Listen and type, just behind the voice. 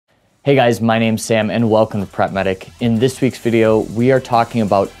Hey guys, my name's Sam and welcome to Prep Medic. In this week's video, we are talking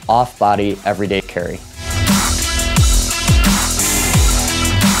about off-body everyday carry.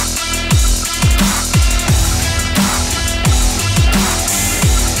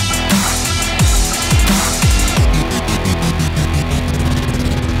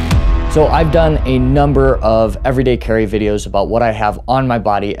 So I've done a number of everyday carry videos about what I have on my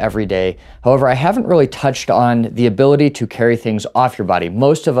body every day. However, I haven't really touched on the ability to carry things off your body.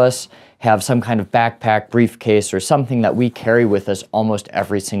 Most of us have some kind of backpack, briefcase, or something that we carry with us almost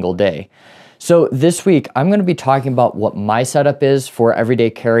every single day. So this week, I'm going to be talking about what my setup is for everyday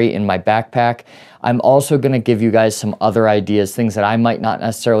carry in my backpack. I'm also going to give you guys some other ideas, things that I might not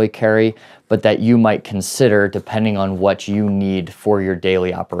necessarily carry, but that you might consider depending on what you need for your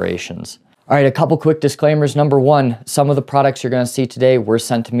daily operations. All right, a couple quick disclaimers. Number one, some of the products you're going to see today were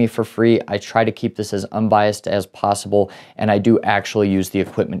sent to me for free. I try to keep this as unbiased as possible, and I do actually use the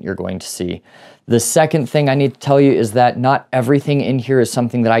equipment you're going to see. The second thing I need to tell you is that not everything in here is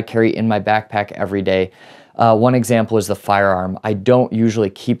something that I carry in my backpack every day. One example is the firearm. I don't usually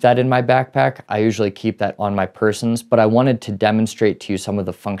keep that in my backpack. I usually keep that on my persons, but I wanted to demonstrate to you some of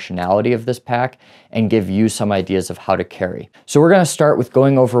the functionality of this pack and give you some ideas of how to carry. So we're going to start with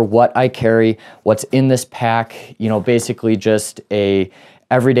going over what I carry, what's in this pack, basically just a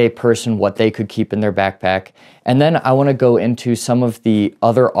everyday person, what they could keep in their backpack. And then I want to go into some of the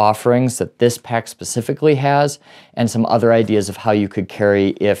other offerings that this pack specifically has and some other ideas of how you could carry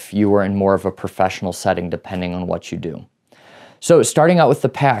if you were in more of a professional setting, depending on what you do. So starting out with the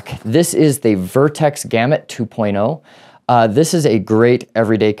pack, this is the Vertex Gamut 2.0. This is a great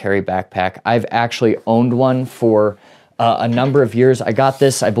everyday carry backpack. I've actually owned one for a number of years. I got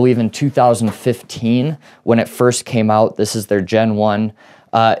this, I believe, in 2015 when it first came out. This is their Gen 1.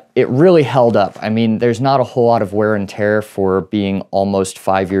 It really held up. I mean, there's not a whole lot of wear and tear for being almost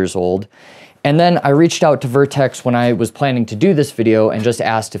 5 years old. And then I reached out to Vertex when I was planning to do this video and just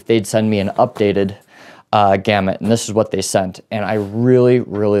asked if they'd send me an updated gamut, and this is what they sent. And I really,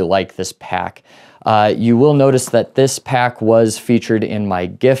 really like this pack. You will notice that this pack was featured in my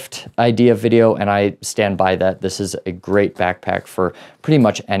gift idea video, and I stand by that. This is a great backpack for pretty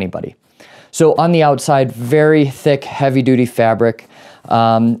much anybody. So on the outside, very thick, heavy-duty fabric.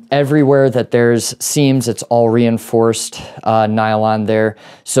 Everywhere that there's seams, it's all reinforced nylon there.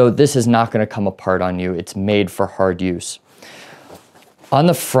 So this is not going to come apart on you. It's made for hard use. On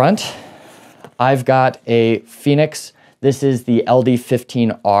the front, I've got a Phoenix. This is the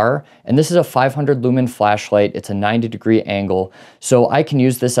LD15R, and this is a 500 lumen flashlight. It's a 90-degree angle, so I can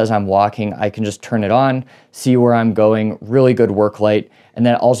use this as I'm walking. I can just turn it on, see where I'm going, really good work light, and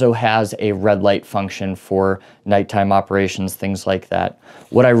then it also has a red light function for nighttime operations, things like that.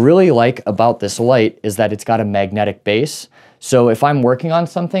 What I really like about this light is that it's got a magnetic base, so if I'm working on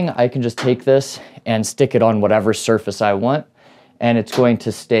something, I can just take this and stick it on whatever surface I want, and it's going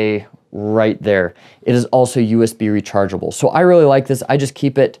to stay right there. It is also USB rechargeable. So I really like this. I just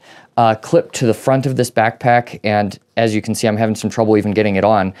keep it clipped to the front of this backpack, and as you can see, I'm having some trouble even getting it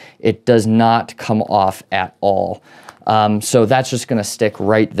on. It does not come off at all. So that's just gonna stick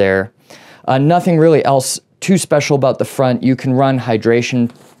right there. Nothing really else too special about the front. You can run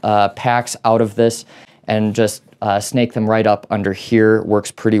hydration packs out of this and just snake them right up under here. Works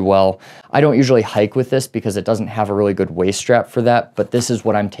pretty well. I don't usually hike with this because it doesn't have a really good waist strap for that, but this is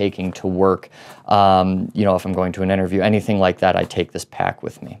what I'm taking to work. If I'm going to an interview, anything like that, I take this pack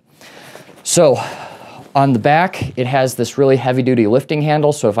with me. So on the back, it has this really heavy-duty lifting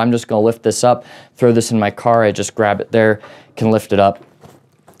handle, so if I'm just gonna lift this up, throw this in my car, I just grab it there, can lift it up.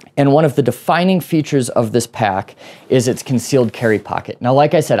 And one of the defining features of this pack is its concealed carry pocket. Now,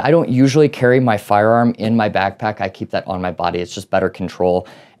 like I said, I don't usually carry my firearm in my backpack. I keep that on my body. It's just better control.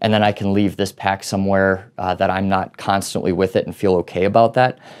 And then I can leave this pack somewhere that I'm not constantly with it and feel okay about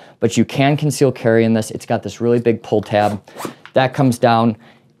that. But you can conceal carry in this. It's got this really big pull tab. That comes down,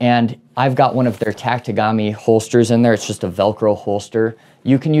 and I've got one of their Tactigami holsters in there. It's just a Velcro holster.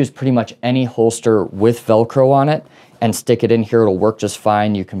 You can use pretty much any holster with Velcro on it and stick it in here. It'll work just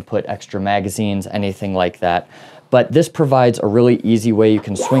fine. You can put extra magazines, anything like that. But this provides a really easy way. You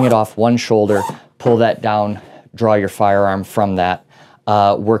can swing it off one shoulder, pull that down, draw your firearm from that.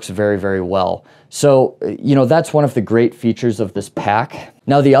 Works very, very well. So, that's one of the great features of this pack.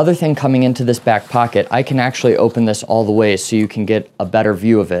 Now, the other thing coming into this back pocket, I can actually open this all the way so you can get a better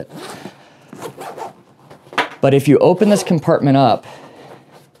view of it. But if you open this compartment up,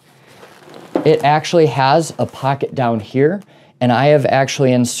 it actually has a pocket down here, and I have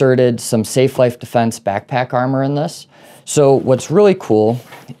actually inserted some Safe Life Defense backpack armor in this. So what's really cool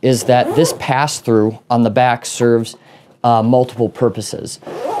is that this pass-through on the back serves multiple purposes.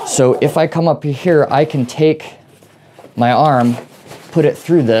 So if I come up here, I can take my arm, put it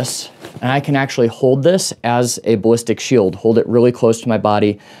through this, and I can actually hold this as a ballistic shield, hold it really close to my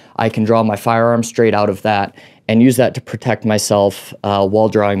body. I can draw my firearm straight out of that and use that to protect myself while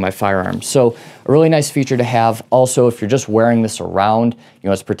drawing my firearm. So a really nice feature to have. Also, if you're just wearing this around,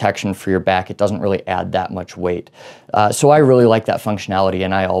 it's protection for your back. It doesn't really add that much weight. So I really like that functionality,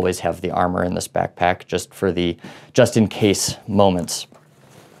 and I always have the armor in this backpack just for the just in case moments.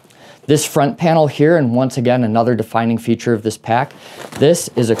 This front panel here, and once again, another defining feature of this pack, this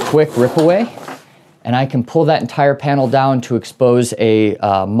is a quick rip away, and I can pull that entire panel down to expose a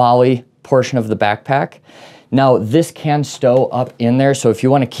MOLLE portion of the backpack. Now, this can stow up in there, so if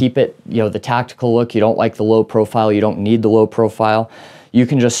you want to keep it, the tactical look, you don't like the low profile, you don't need the low profile, you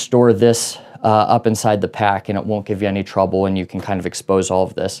can just store this up inside the pack and it won't give you any trouble, and you can kind of expose all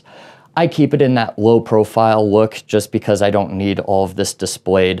of this. I keep it in that low profile look just because I don't need all of this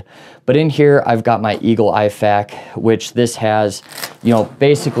displayed. But in here, I've got my Eagle IFAK, which this has,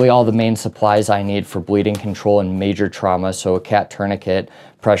 basically all the main supplies I need for bleeding control and major trauma. So a cat tourniquet,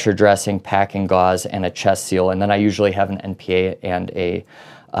 pressure dressing, packing gauze, and a chest seal. And then I usually have an NPA and a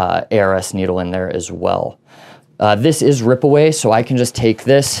ARS needle in there as well. This is rip away, so I can just take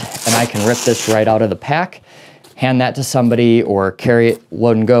this and I can rip this right out of the pack, hand that to somebody, or carry it,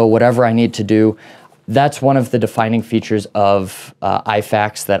 load and go, whatever I need to do. That's one of the defining features of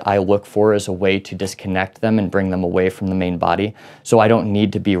IFAKs that I look for as a way to disconnect them and bring them away from the main body, so I don't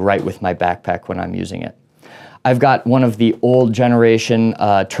need to be right with my backpack when I'm using it. I've got one of the old generation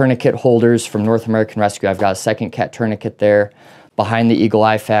tourniquet holders from North American Rescue. I've got a second cat tourniquet there. Behind the Eagle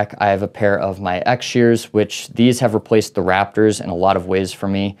IFAK, I have a pair of my X shears, which these have replaced the Raptors in a lot of ways for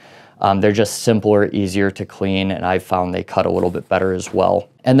me. They're just simpler, easier to clean, and I've found they cut a little bit better as well.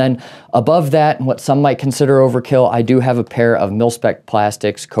 And then above that, what some might consider overkill, I do have a pair of Mil-Spec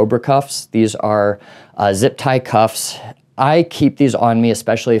Plastics Cobra cuffs. These are zip tie cuffs. I keep these on me,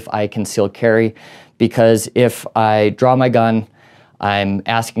 especially if I conceal carry, because if I draw my gun, I'm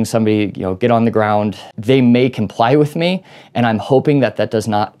asking somebody, get on the ground, they may comply with me, and I'm hoping that that does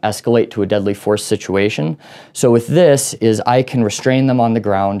not escalate to a deadly force situation. So with this is I can restrain them on the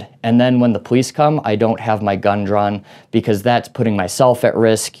ground, and then when the police come, I don't have my gun drawn, because that's putting myself at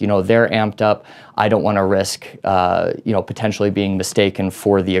risk. They're amped up. I don't want to risk, potentially being mistaken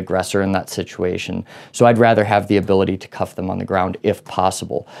for the aggressor in that situation. So I'd rather have the ability to cuff them on the ground if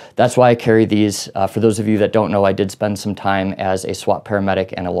possible. That's why I carry these. For those of you that don't know, I did spend some time as a SWAT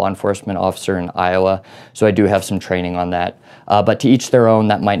paramedic and a law enforcement officer in Iowa, so I do have some training on that. But to each their own,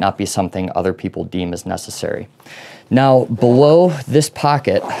 that might not be something other people deem as necessary. Now, below this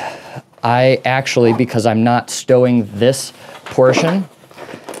pocket, I actually, because I'm not stowing this portion,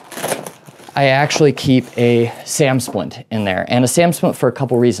 I actually keep a SAM splint in there, and a SAM splint for a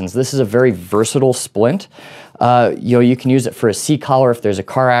couple reasons. This is a very versatile splint. You can use it for a C-collar if there's a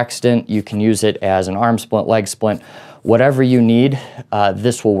car accident. You can use it as an arm splint, leg splint, whatever you need,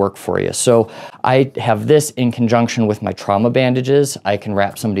 this will work for you. So I have this in conjunction with my trauma bandages. I can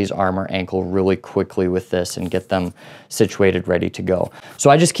wrap somebody's arm or ankle really quickly with this and get them situated, ready to go. So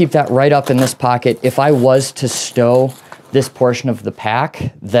I just keep that right up in this pocket. If I was to stow this portion of the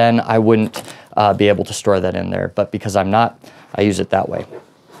pack, then I wouldn't be able to store that in there. But because I'm not, I use it that way.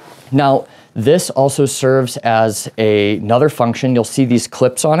 Now, this also serves as another function. You'll see these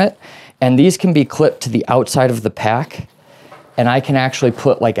clips on it, and these can be clipped to the outside of the pack, and I can actually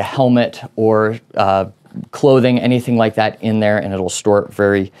put like a helmet or clothing, anything like that in there, and it'll store it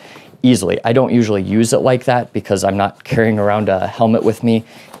very easily. I don't usually use it like that because I'm not carrying around a helmet with me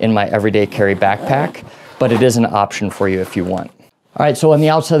in my everyday carry backpack, but it is an option for you if you want. All right, so on the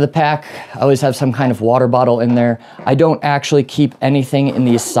outside of the pack, I always have some kind of water bottle in there. I don't actually keep anything in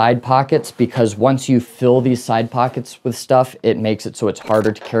these side pockets because once you fill these side pockets with stuff, it makes it so it's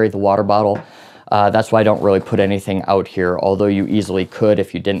harder to carry the water bottle. That's why I don't really put anything out here, although you easily could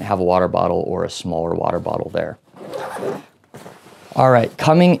if you didn't have a water bottle or a smaller water bottle there. All right,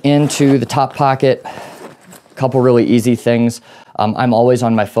 coming into the top pocket, a couple really easy things. I'm always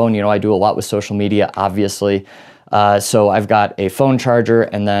on my phone. I do a lot with social media, obviously. So I've got a phone charger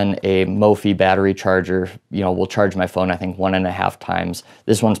and then a Mophie battery charger. Will charge my phone, I think, 1.5 times.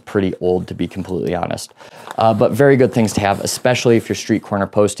 This one's pretty old, to be completely honest. But very good things to have, especially if you're street corner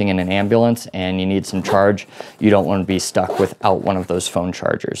posting in an ambulance and you need some charge. You don't want to be stuck without one of those phone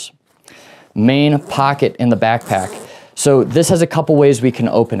chargers. Main pocket in the backpack. So this has a couple ways we can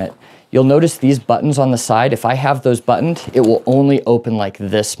open it. You'll notice these buttons on the side. If I have those buttoned, it will only open like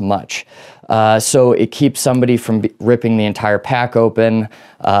this much. So it keeps somebody from ripping the entire pack open.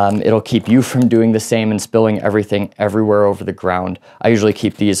 It'll keep you from doing the same and spilling everything everywhere over the ground. I usually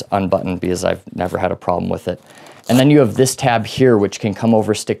keep these unbuttoned because I've never had a problem with it. And then you have this tab here, which can come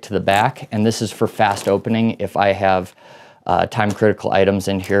over, stick to the back. And this is for fast opening. If I have time critical items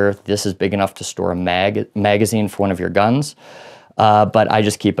in here, this is big enough to store a magazine for one of your guns. But I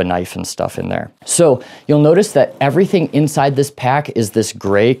just keep a knife and stuff in there. So you'll notice that everything inside this pack is this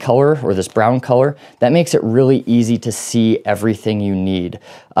gray color or this brown color. That makes it really easy to see everything you need.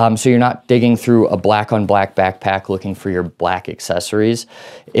 So you're not digging through a black on black backpack looking for your black accessories.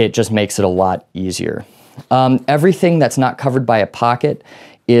 It just makes it a lot easier. Everything that's not covered by a pocket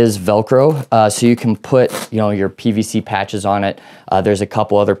is Velcro, so you can put, your PVC patches on it. There's a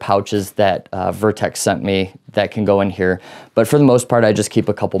couple other pouches that Vertex sent me that can go in here, but for the most part, I just keep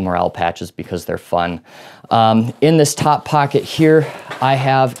a couple morale patches because they're fun. In this top pocket here, I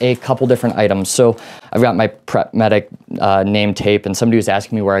have a couple different items. So I've got my Prep Medic name tape, and somebody was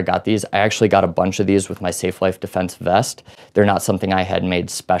asking me where I got these. I actually got a bunch of these with my Safe Life Defense vest. They're not something I had made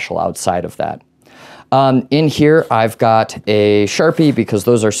special outside of that. In here, I've got a Sharpie because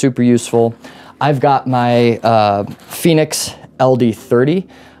those are super useful. I've got my Phoenix LD30.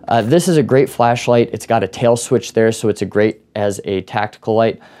 This is a great flashlight. It's got a tail switch there, so it's great as a tactical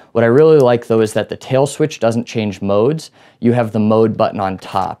light. What I really like though is that the tail switch doesn't change modes. You have the mode button on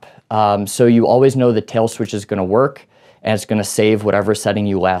top. So you always know the tail switch is gonna work and it's gonna save whatever setting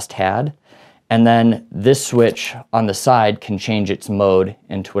you last had. And then this switch on the side can change its mode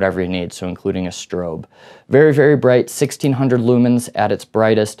into whatever you need, so including a strobe. Very, very bright, 1600 lumens at its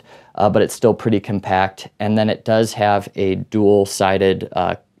brightest, but it's still pretty compact. And then it does have a dual-sided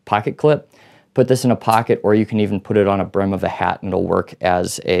pocket clip. Put this in a pocket, or you can even put it on a brim of a hat and it'll work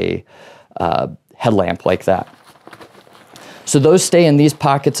as a headlamp like that. So those stay in these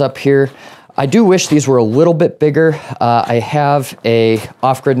pockets up here. I do wish these were a little bit bigger. I have a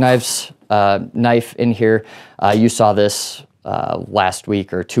Off-Grid Knives knife in here. You saw this last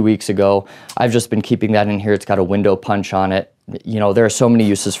week or 2 weeks ago. I've just been keeping that in here. It's got a window punch on it. There are so many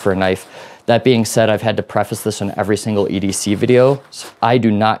uses for a knife. That being said, I've had to preface this on every single EDC video. I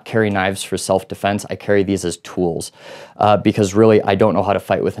do not carry knives for self-defense. I carry these as tools because really I don't know how to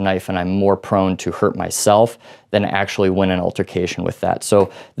fight with a knife, and I'm more prone to hurt myself than actually win an altercation with that.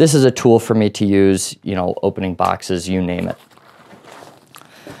 So this is a tool for me to use, opening boxes, you name it.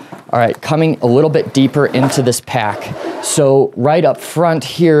 All right, coming a little bit deeper into this pack. So right up front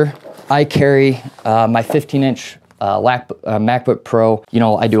here, I carry my 15-inch MacBook Pro.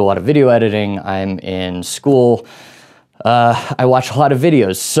 I do a lot of video editing. I'm in school. I watch a lot of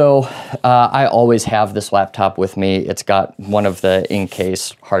videos. So I always have this laptop with me. It's got one of the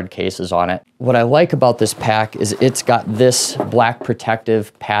in-case hard cases on it. What I like about this pack is it's got this black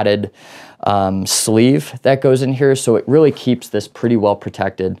protective padded sleeve that goes in here, so it really keeps this pretty well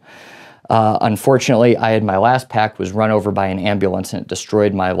protected. Unfortunately, my last pack was run over by an ambulance and it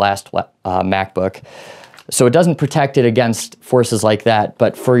destroyed my last MacBook. So it doesn't protect it against forces like that,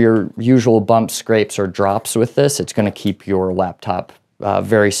 but for your usual bumps, scrapes, or drops with this, it's gonna keep your laptop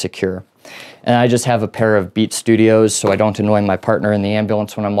very secure. And I just have a pair of Beat Studios so I don't annoy my partner in the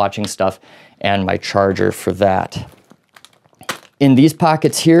ambulance when I'm watching stuff, and my charger for that. In these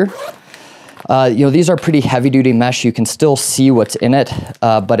pockets here, these are pretty heavy duty mesh. You can still see what's in it,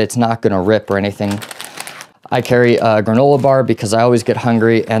 but it's not gonna rip or anything. I carry a granola bar because I always get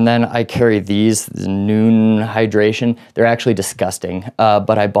hungry, and then I carry these Noon Hydration. They're actually disgusting,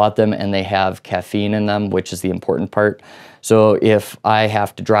 but I bought them and they have caffeine in them, which is the important part. So if I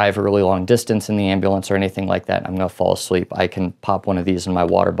have to drive a really long distance in the ambulance or anything like that, I'm gonna fall asleep, I can pop one of these in my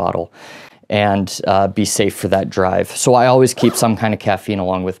water bottle and be safe for that drive. So I always keep some kind of caffeine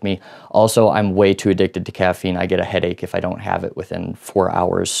along with me. Also, I'm way too addicted to caffeine. I get a headache if I don't have it within 4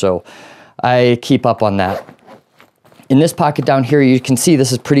 hours. So I keep up on that. In this pocket down here, you can see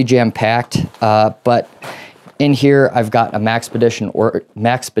this is pretty jam-packed, but in here I've got a Maxpedition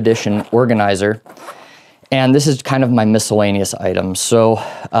organizer, and this is kind of my miscellaneous items. So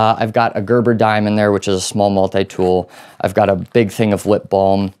I've got a Gerber dime in there, which is a small multi-tool. I've got a big thing of lip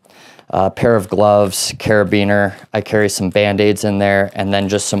balm, a pair of gloves, carabiner. I carry some Band-Aids in there, and then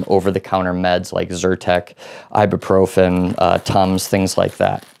just some over-the-counter meds like Zyrtec, ibuprofen, Tums, things like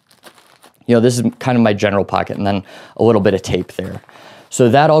that. This is kind of my general pocket, and then a little bit of tape there. So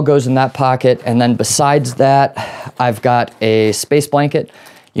that all goes in that pocket, and then besides that, I've got a space blanket.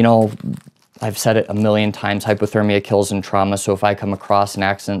 I've said it a million times, hypothermia kills in trauma. So if I come across an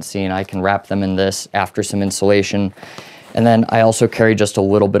accident scene, I can wrap them in this after some insulation. And then I also carry just a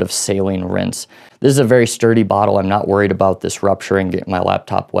little bit of saline rinse. This is a very sturdy bottle. I'm not worried about this rupturing, getting my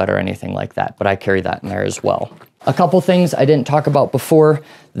laptop wet or anything like that, but I carry that in there as well. A couple things I didn't talk about before.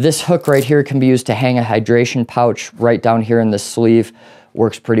 This hook right here can be used to hang a hydration pouch right down here in the sleeve.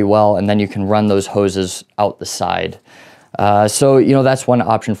 Works pretty well, and then you can run those hoses out the side. So, you know, that's one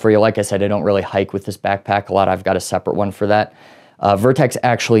option for you. Like I said, I don't really hike with this backpack a lot. I've got a separate one for that. Vertex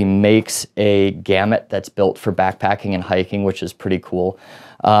actually makes a gamut that's built for backpacking and hiking, which is pretty cool.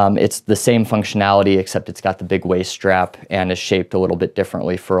 It's the same functionality, except it's got the big waist strap and is shaped a little bit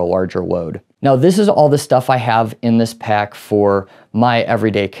differently for a larger load. Now, this is all the stuff I have in this pack for my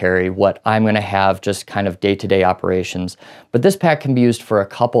everyday carry, what I'm gonna have just kind of day-to-day operations. But this pack can be used for a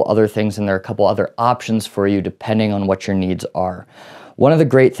couple other things, and there are a couple other options for you depending on what your needs are. One of the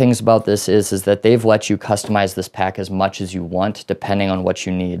great things about this is that they've let you customize this pack as much as you want depending on what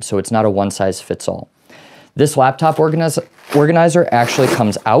you need. So it's not a one-size-fits-all. This laptop organizer actually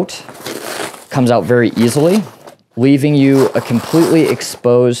comes out very easily, leaving you a completely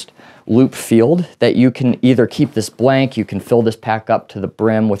exposed loop field that you can either keep this blank, you can fill this pack up to the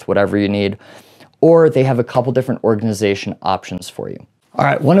brim with whatever you need, or they have a couple different organization options for you. All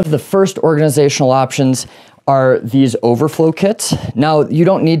right, one of the first organizational options are these overflow kits. Now, you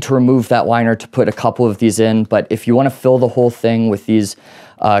don't need to remove that liner to put a couple of these in, but if you want to fill the whole thing with these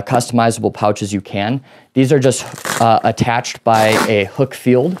customizable pouches, you can. These are just attached by a hook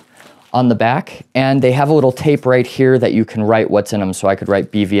field on the back, and they have a little tape right here that you can write what's in them. So I could write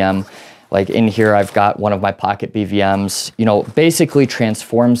BVM. Like in here, I've got one of my pocket BVMs. You know, basically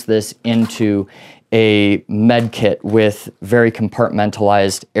transforms this into a med kit with very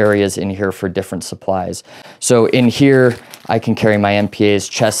compartmentalized areas in here for different supplies. So in here, I can carry my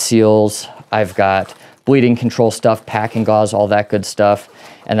MPAs, chest seals. I've got bleeding control stuff, packing gauze, all that good stuff.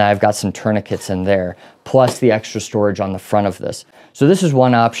 And then I've got some tourniquets in there, plus the extra storage on the front of this. So this is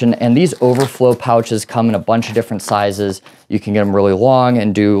one option, and these overflow pouches come in a bunch of different sizes. You can get them really long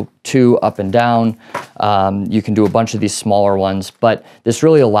and do 2 up and down. You can do a bunch of these smaller ones, but this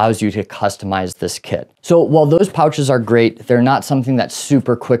really allows you to customize this kit. So while those pouches are great, they're not something that's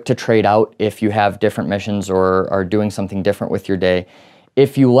super quick to trade out if you have different missions or are doing something different with your day.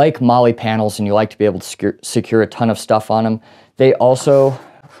 If you like MOLLE panels and you like to be able to secure a ton of stuff on them, they also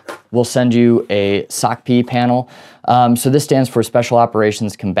will send you a SOCP panel. So this stands for Special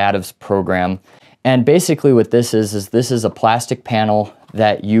Operations Combatives Program. And basically what this is this is a plastic panel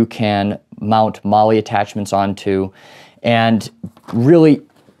that you can mount MOLLE attachments onto and really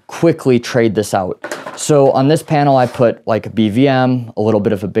quickly trade this out. So on this panel, I put like a BVM, a little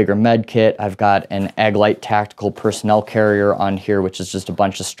bit of a bigger med kit. I've got an Ag-Lite tactical personnel carrier on here, which is just a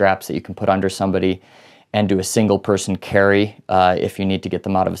bunch of straps that you can put under somebody and do a single person carry if you need to get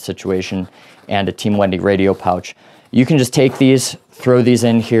them out of a situation, and a Team Wendy radio pouch. You can just take these, throw these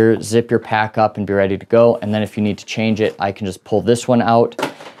in here, zip your pack up and be ready to go. And then if you need to change it, I can just pull this one out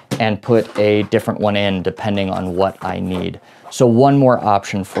and put a different one in depending on what I need. So one more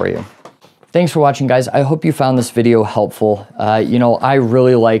option for you. Thanks for watching, guys. I hope you found this video helpful. You know, I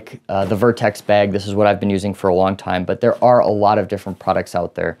really like the Vertex bag. This is what I've been using for a long time, but there are a lot of different products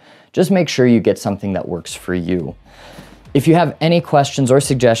out there. Just make sure you get something that works for you. If you have any questions or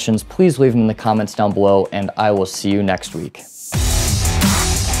suggestions, please leave them in the comments down below, and I will see you next week.